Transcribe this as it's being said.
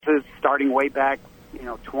starting way back,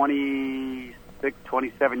 26,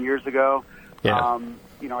 27 years ago. Yeah.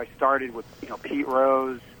 I started with, Pete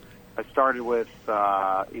Rose. I started with,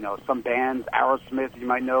 some bands, Aerosmith, you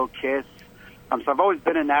might know, Kiss. So I've always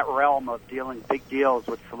been in that realm of dealing big deals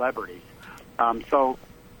with celebrities. I've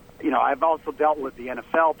also dealt with the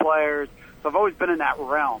NFL players. So I've always been in that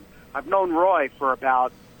realm. I've known Roy for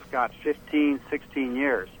about, 15, 16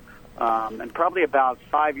 years. And probably about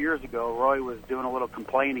 5 years ago, Roy was doing a little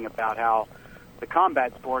complaining about how the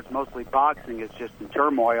combat sports, mostly boxing, is just in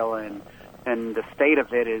turmoil, and the state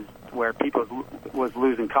of it is where people was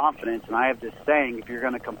losing confidence. And I have this saying, if you're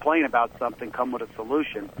going to complain about something, come with a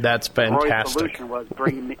solution. That's fantastic. Roy's solution was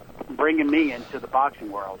bringing me into the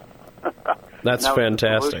boxing world. That's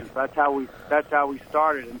fantastic. So that's how we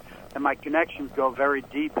started, and my connections go very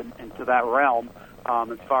deep into that realm,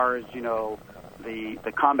 as far as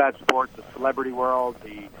the combat sports, the celebrity world,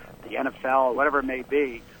 the NFL, whatever it may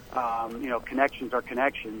be. Connections are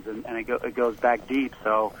connections, and it goes back deep.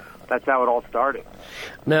 So that's how it all started.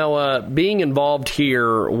 Now, being involved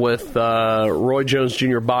here with Roy Jones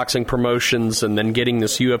Jr. Boxing Promotions and then getting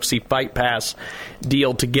this UFC Fight Pass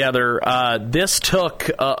deal together, this took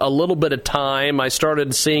a little bit of time. I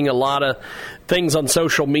started seeing a lot of things on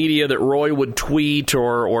social media that Roy would tweet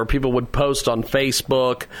or people would post on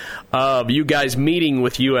Facebook of you guys meeting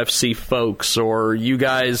with UFC folks or you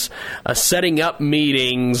guys setting up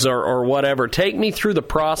meetings or whatever. Take me through the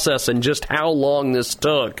process and just how long this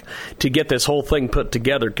took to get this whole thing put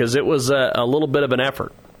together, because it was a little bit of an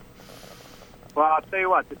effort. Well, I'll tell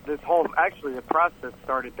you what, the process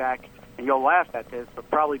started back, and you'll laugh at this, but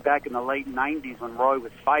probably back in the late 90s when Roy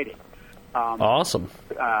was fighting. Awesome.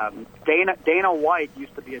 Dana White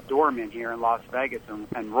used to be a doorman here in Las Vegas,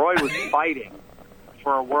 and Roy was fighting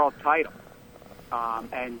for a world title.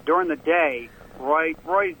 And during the day, Roy's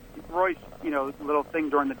little thing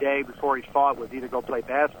during the day before he fought was either go play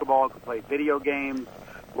basketball, go play video games,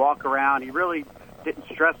 walk around. He really didn't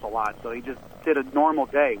stress a lot, so he just did a normal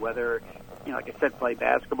day, whether, like I said, play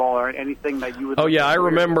basketball or anything that you would. Oh yeah, I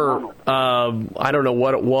remember. I don't know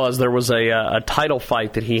what it was. There was a title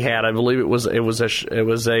fight that he had. I believe it was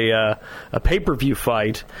a pay-per-view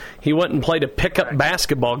fight. He went and played a pickup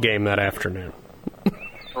basketball game that afternoon.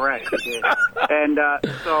 Correct. He did. And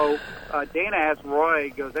so Dana asked Roy,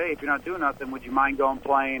 he goes, "Hey, if you're not doing nothing, would you mind going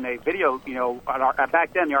playing a video?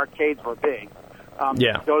 Back then the arcades were big.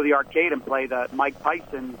 Go to the arcade and play the Mike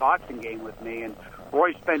Tyson boxing game with me." And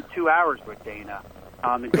Roy spent 2 hours with Dana,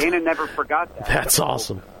 and Dana never forgot that. That's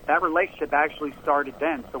awesome. That relationship actually started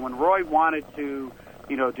then. So when Roy wanted to,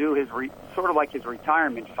 do his sort of like his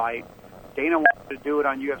retirement fight, Dana wanted to do it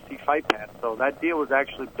on UFC Fight Pass. So that deal was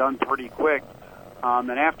actually done pretty quick.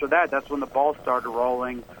 And after that, that's when the ball started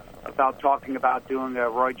rolling about talking about doing a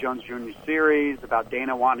Roy Jones Jr. series, about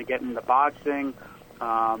Dana wanting to get into boxing.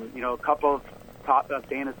 A couple of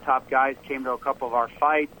Dana's top guys came to a couple of our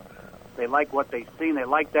fights. They like what they've seen. They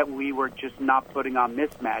like that we were just not putting on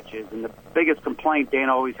mismatches. And the biggest complaint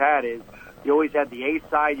Dana always had is you always had the A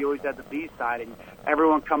side, you always had the B side, and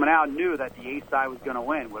everyone coming out knew that the A side was going to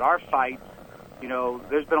win. With our fights,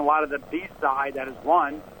 there's been a lot of the B side that has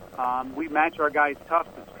won. We match our guys tough.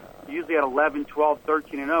 Usually at 11, 12,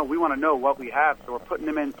 13, and 0, we want to know what we have. So we're putting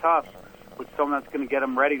them in tough with someone that's going to get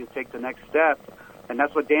them ready to take the next step. And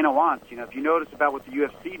that's what Dana wants. If you notice about what the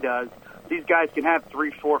UFC does, these guys can have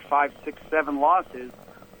 3, 4, 5, 6, 7 losses,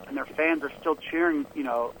 and their fans are still cheering,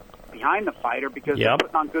 behind the fighter because they're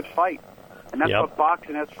putting on good fights. And that's what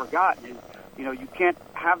boxing has forgotten is, you can't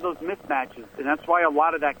have those mismatches. And that's why a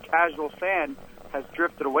lot of that casual fan has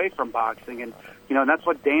drifted away from boxing. And, that's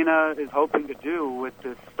what Dana is hoping to do with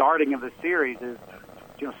the starting of the series is,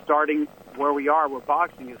 starting where we are with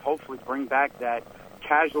boxing is hopefully bring back that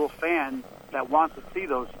casual fan that wants to see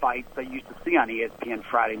those fights that you used to see on ESPN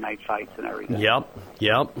Friday night fights and everything. Yep.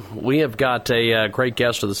 We have got a great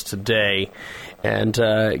guest with us today, and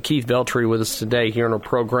Keith Veltree with us today here on our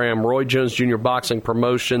program, Roy Jones Jr. Boxing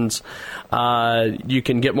Promotions. You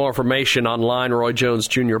can get more information online,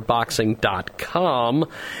 RoyJonesJr.boxing.com,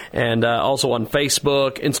 and also on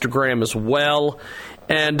Facebook, Instagram as well.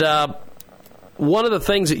 And one of the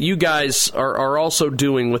things that you guys are also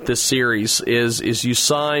doing with this series is you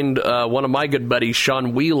signed one of my good buddies,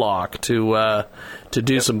 Sean Wheelock, to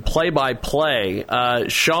do some play-by-play.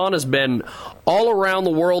 Sean has been all around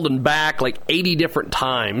the world and back like 80 different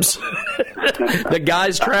times. The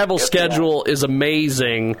guy's travel schedule is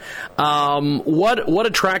amazing. What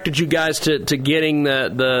attracted you guys to getting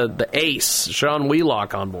the ace, Sean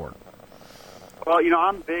Wheelock, on board? Well,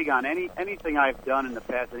 I'm big on anything I've done in the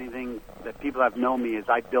past, anything that people have known me is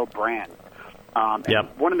I build brands. And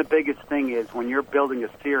one of the biggest thing is when you're building a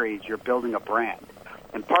series, you're building a brand.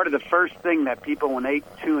 And part of the first thing that people, when they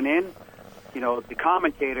tune in, the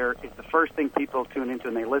commentator is the first thing people tune into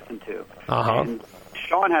and they listen to. And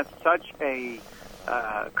Sean has such a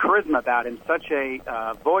charisma about him, such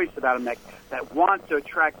a voice about him that wants to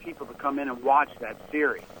attract people to come in and watch that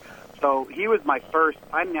series. So he was my first.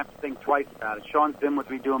 I didn't have to think twice about it. Sean's been with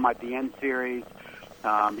me doing my BN series.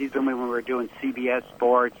 He's been with me when we were doing CBS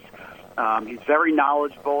Sports. He's very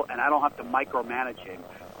knowledgeable, and I don't have to micromanage him.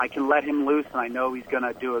 I can let him loose, and I know he's going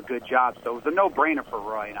to do a good job. So it was a no-brainer for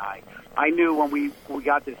Roy and I. I knew when we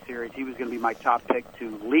got this series, he was going to be my top pick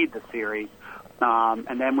to lead the series.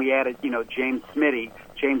 And then we added, James Smithy.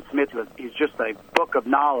 James Smith he's just a book of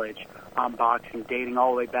knowledge on boxing, dating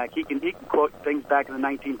all the way back. He can quote things back in the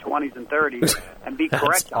 1920s and 30s and be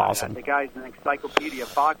correct on awesome. that. The guy's an encyclopedia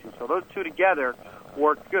of boxing. So those two together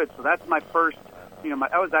worked good. So that's my first,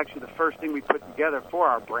 that was actually the first thing we put together for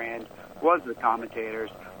our brand was the commentators.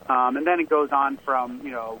 And then it goes on from,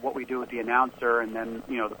 what we do with the announcer and then,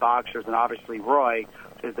 the boxers. And obviously Roy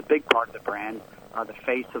is a big part of the brand, the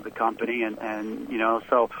face of the company. And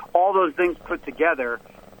so all those things put together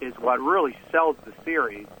is what really sells the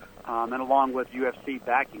series. And along with UFC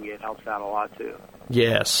backing it helps out a lot, too.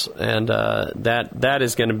 Yes, and that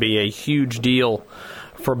is going to be a huge deal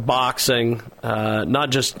for boxing,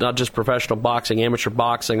 not just professional boxing, amateur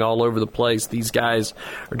boxing all over the place. These guys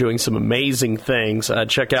are doing some amazing things.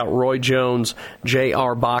 Check out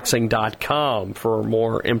RoyJonesJRBoxing.com for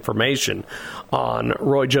more information on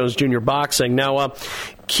Roy Jones Jr. Boxing. Now,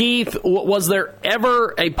 Keith, was there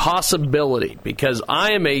ever a possibility, because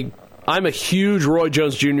I'm a huge Roy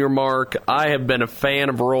Jones Jr. mark. I have been a fan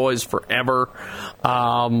of Roy's forever.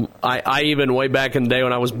 I even, way back in the day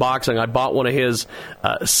when I was boxing, I bought one of his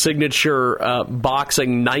signature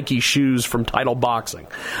boxing Nike shoes from Title Boxing.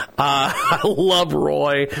 I love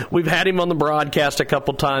Roy. We've had him on the broadcast a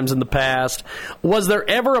couple times in the past. Was there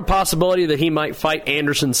ever a possibility that he might fight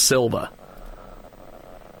Anderson Silva?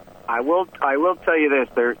 I will tell you this.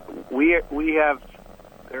 There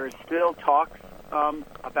is still talks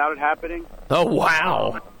about it happening. Oh,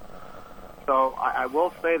 wow. So I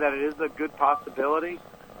will say that it is a good possibility.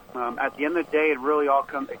 At the end of the day, it really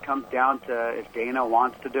comes down to if Dana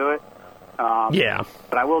wants to do it. Yeah.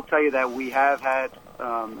 But I will tell you that we have had,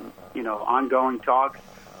 ongoing talks.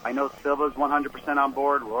 I know Silva's 100% on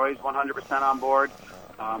board. Roy's 100% on board.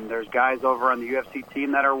 There's guys over on the UFC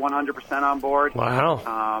team that are 100% on board.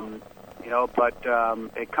 Wow. But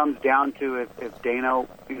it comes down to if Dana,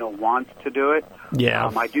 wants to do it.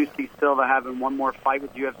 Yeah. I do see Silva having one more fight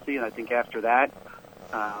with UFC, and I think after that,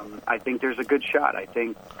 I think there's a good shot. I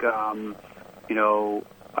think,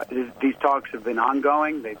 these talks have been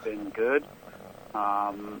ongoing. They've been good.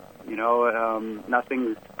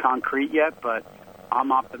 Nothing's concrete yet, but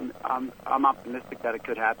I'm optimistic that it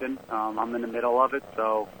could happen. I'm in the middle of it,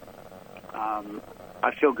 so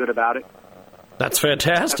I feel good about it. That's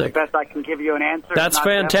fantastic. That's the best I can give you an answer. That's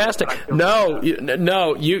fantastic. You've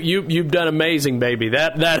done amazing, baby.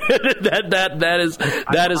 That is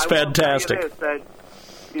fantastic. I will tell you this, that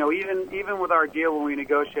even with our deal when we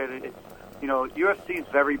negotiated, it's UFC is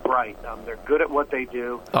very bright. They're good at what they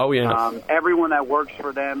do. Oh yeah. Everyone that works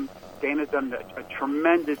for them, Dana's done a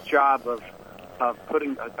tremendous job of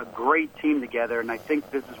putting a great team together, and I think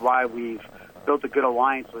this is why we've built a good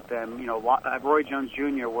alliance with them. At Roy Jones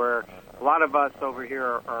Jr., where a lot of us over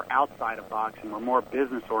here are outside of boxing. We're more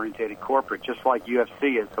business-oriented, corporate, just like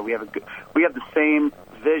UFC is. So we have the same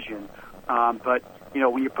vision. But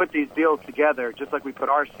when you put these deals together, just like we put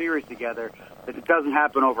our series together, that it doesn't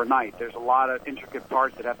happen overnight. There's a lot of intricate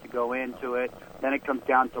parts that have to go into it. Then it comes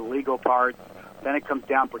down to legal parts. Then it comes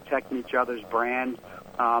down protecting each other's brand.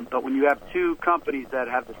 But when you have two companies that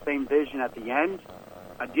have the same vision at the end,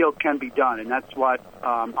 a deal can be done, and that's what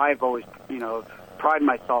I've always, pride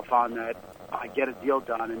myself on, that I get a deal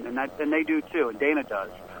done, and they do too, and Dana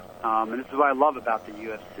does. And this is what I love about the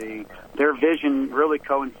UFC. Their vision really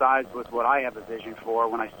coincides with what I have a vision for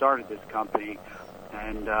when I started this company,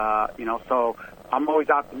 and so I'm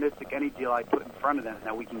always optimistic any deal I put in front of them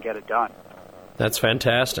that we can get it done. That's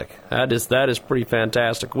fantastic. That is pretty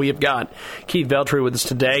fantastic. We have got Keith Veltree with us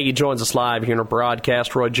today. He joins us live here in our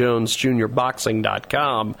broadcast.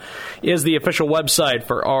 RoyJonesJrBoxing.com is the official website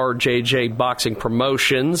for RJJ Boxing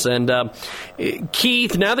Promotions. And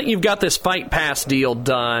Keith, now that you've got this Fight Pass deal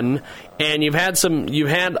done, and you've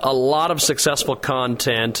had a lot of successful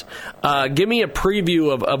content, give me a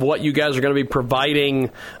preview of what you guys are going to be providing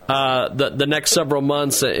the next several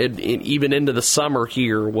months, even into the summer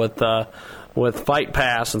here with Fight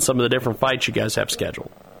Pass and some of the different fights you guys have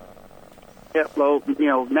scheduled. Yeah, well,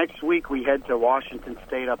 next week we head to Washington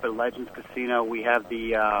State up at Legends Casino. We have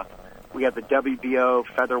the WBO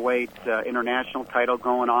featherweight international title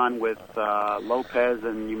going on with Lopez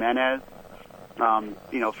and Jimenez.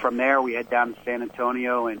 From there we head down to San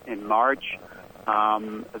Antonio in March.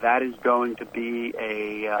 That is going to be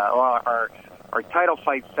our title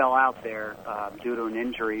fight fell out there due to an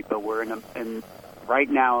injury, but we're right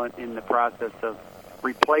now in the process of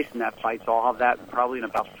replacing that fight. So I'll have that probably in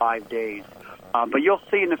about 5 days. But you'll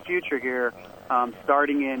see in the future here,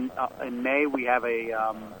 starting in May, we'll have a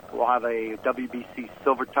WBC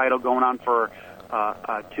silver title going on for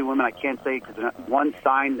 2 women. I can't say because one's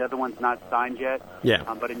signed, the other one's not signed yet.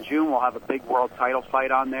 Yeah. But in June, we'll have a big world title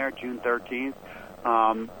fight on there, June 13th.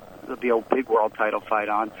 There'll be a big world title fight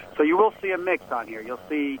on. So you will see a mix on here. You'll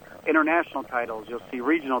see international titles. You'll see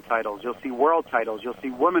regional titles. You'll see world titles. You'll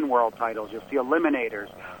see women world titles. You'll see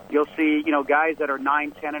eliminators. You'll see, guys that are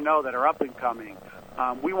 9, 10, and 0 that are up and coming.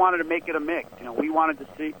 We wanted to make it a mix. We wanted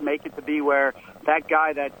to make it to be where that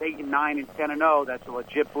guy that's 8 and 9 and 10 and 0, that's a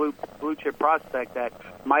legit blue chip prospect that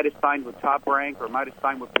might have signed with Top Rank or might have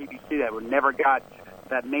signed with PBC that would never got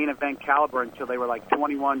that main event caliber until they were like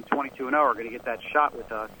 21, 22 and 0 are going to get that shot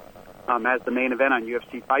with us as the main event on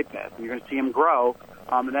UFC Fight Pass. And you're going to see him grow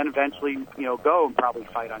and then eventually, go and probably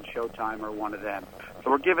fight on Showtime or one of them. So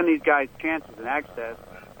we're giving these guys chances and access.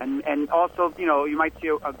 And also, you might see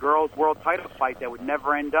a girls' world title fight that would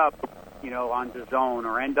never end up, on DAZN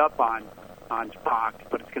or end up on Fox,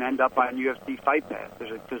 but it's going to end up on UFC Fight Pass.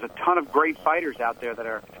 There's a ton of great fighters out there that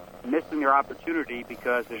are missing their opportunity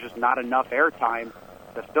because there's just not enough airtime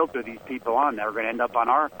to filter these people on that are going to end up on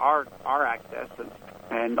our access.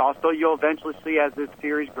 And also, you'll eventually see as this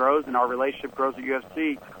series grows and our relationship grows at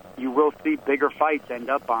UFC, you will see bigger fights end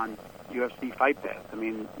up on UFC Fight Pass. I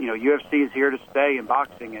mean, UFC is here to stay in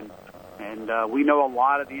boxing, and we know a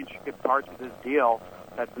lot of the intricate parts of this deal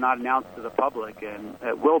that's not announced to the public, and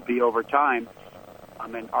it will be over time.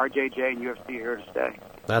 And RJJ and UFC are here to stay.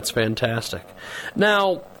 That's fantastic.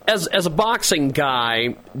 Now, as a boxing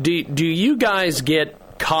guy, do you guys get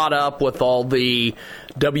caught up with all the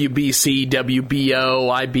WBC,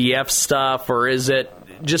 WBO, IBF stuff, or is it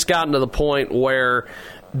just gotten to the point where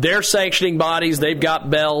they're sanctioning bodies, they've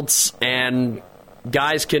got belts, and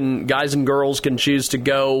guys and girls can choose to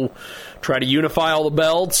go try to unify all the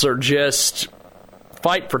belts or just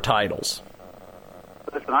fight for titles?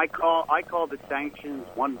 Listen, I call the sanctions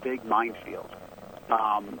one big minefield.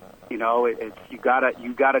 It's you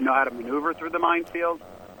gotta know how to maneuver through the minefield.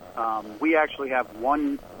 We actually have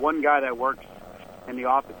one guy that works in the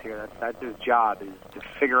office here. That's his job, is to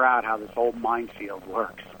figure out how this whole minefield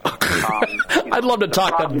works. I'd love to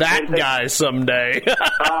talk to that guy someday. Oh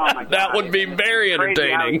my God. That would be very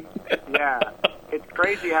entertaining. It's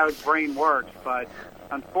crazy how his brain works, but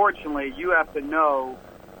unfortunately, you have to know.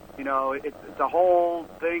 It's a whole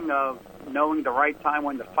thing of knowing the right time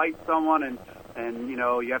when to fight someone, and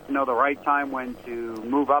you have to know the right time when to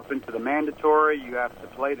move up into the mandatory. You have to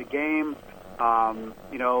play the game.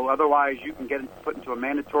 Otherwise you can get put into a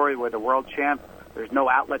mandatory where the world champ, there's no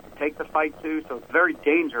outlet to take the fight to, so it's very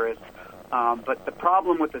dangerous. But the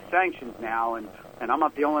problem with the sanctions now, and I'm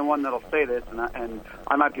not the only one that'll say this, and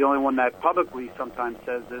I'm not the only one that publicly sometimes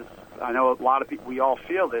says this. I know a lot of people, we all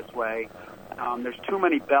feel this way. There's too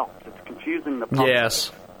many belts. It's confusing the public.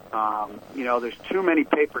 Yes. There's too many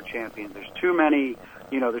paper champions. There's too many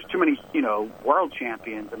world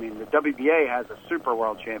champions. I mean, the WBA has a super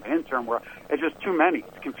world champion, interim world. It's just too many.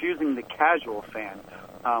 It's confusing the casual fan,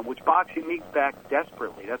 which boxing needs back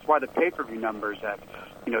desperately. That's why the pay-per-view numbers have,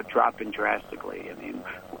 dropping drastically. I mean,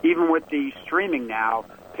 even with the streaming now,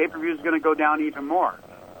 pay-per-view is going to go down even more.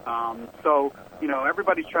 So,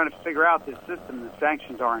 everybody's trying to figure out this system, and the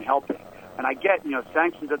sanctions aren't helping. And I get,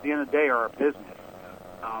 sanctions at the end of the day are a business.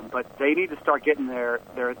 But they need to start getting their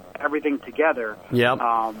everything together. Yep.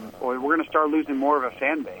 Or we're going to start losing more of a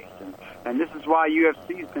fan base. And this is why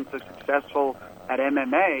UFC has been so successful at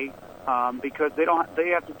MMA, because they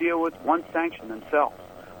have to deal with one sanction themselves.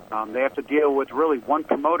 They have to deal with really one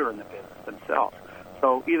promoter in the business themselves.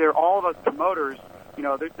 So either all of us promoters,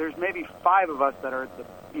 there's maybe 5 of us that are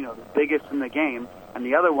the biggest in the game, and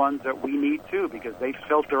the other ones that we need too, because they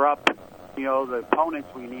filter up, the opponents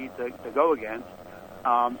we need to go against.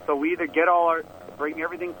 So we either bring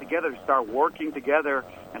everything together to start working together,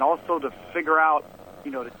 and also to figure out,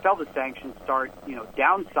 to sell the sanctions, start,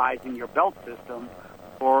 downsizing your belt system,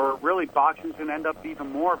 or really boxing's going to end up even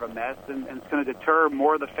more of a mess, and it's going to deter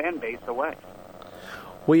more of the fan base away.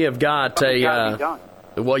 We have got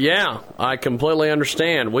Well, yeah, I completely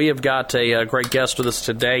understand. We have got a great guest with us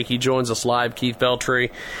today. He joins us live, Keith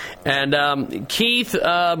Veltree. And Keith,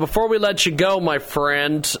 before we let you go, my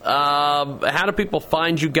friend, how do people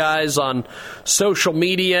find you guys on social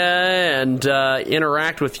media and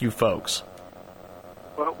interact with you folks?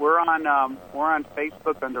 Well, we're on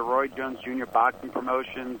Facebook under Roy Jones Jr. Boxing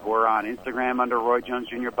Promotions. We're on Instagram under Roy Jones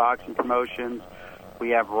Jr. Boxing Promotions. We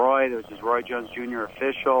have Roy. This is Roy Jones Jr.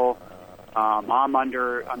 Official. I'm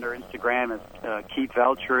under Instagram as Keith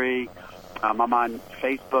Veltree. I'm on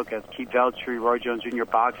Facebook as Keith Veltree, Roy Jones Jr.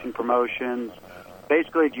 Boxing Promotions.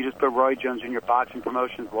 Basically, if you just put Roy Jones Jr. Boxing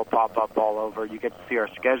Promotions, we'll pop up all over. You get to see our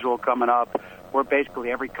schedule coming up. We're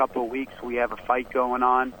basically every couple of weeks we have a fight going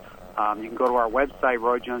on. You can go to our website,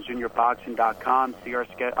 RoyJonesJr.boxing.com, see our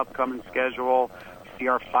upcoming schedule, see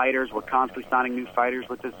our fighters. We're constantly signing new fighters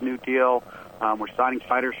with this new deal. We're signing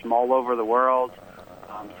fighters from all over the world.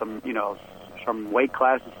 Some weight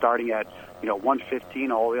classes starting at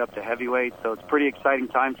 115 all the way up to heavyweight. So it's a pretty exciting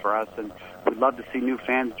time for us, and we'd love to see new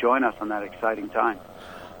fans join us on that exciting time.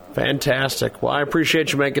 Fantastic. Well, I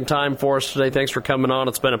appreciate you making time for us today. Thanks for coming on.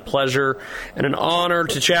 It's been a pleasure and an honor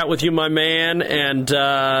to chat with you, my man. And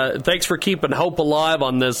thanks for keeping hope alive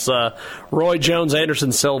on this Roy Jones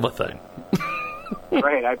Anderson Silva thing.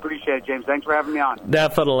 Great. I appreciate it, James. Thanks for having me on.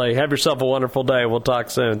 Definitely. Have yourself a wonderful day. We'll talk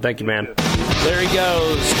soon. Thank you, man. There he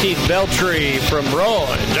goes, Keith Veltree from Roy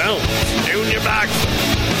Jones Jr.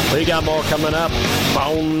 Boxing. We got more coming up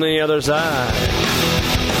on the other side.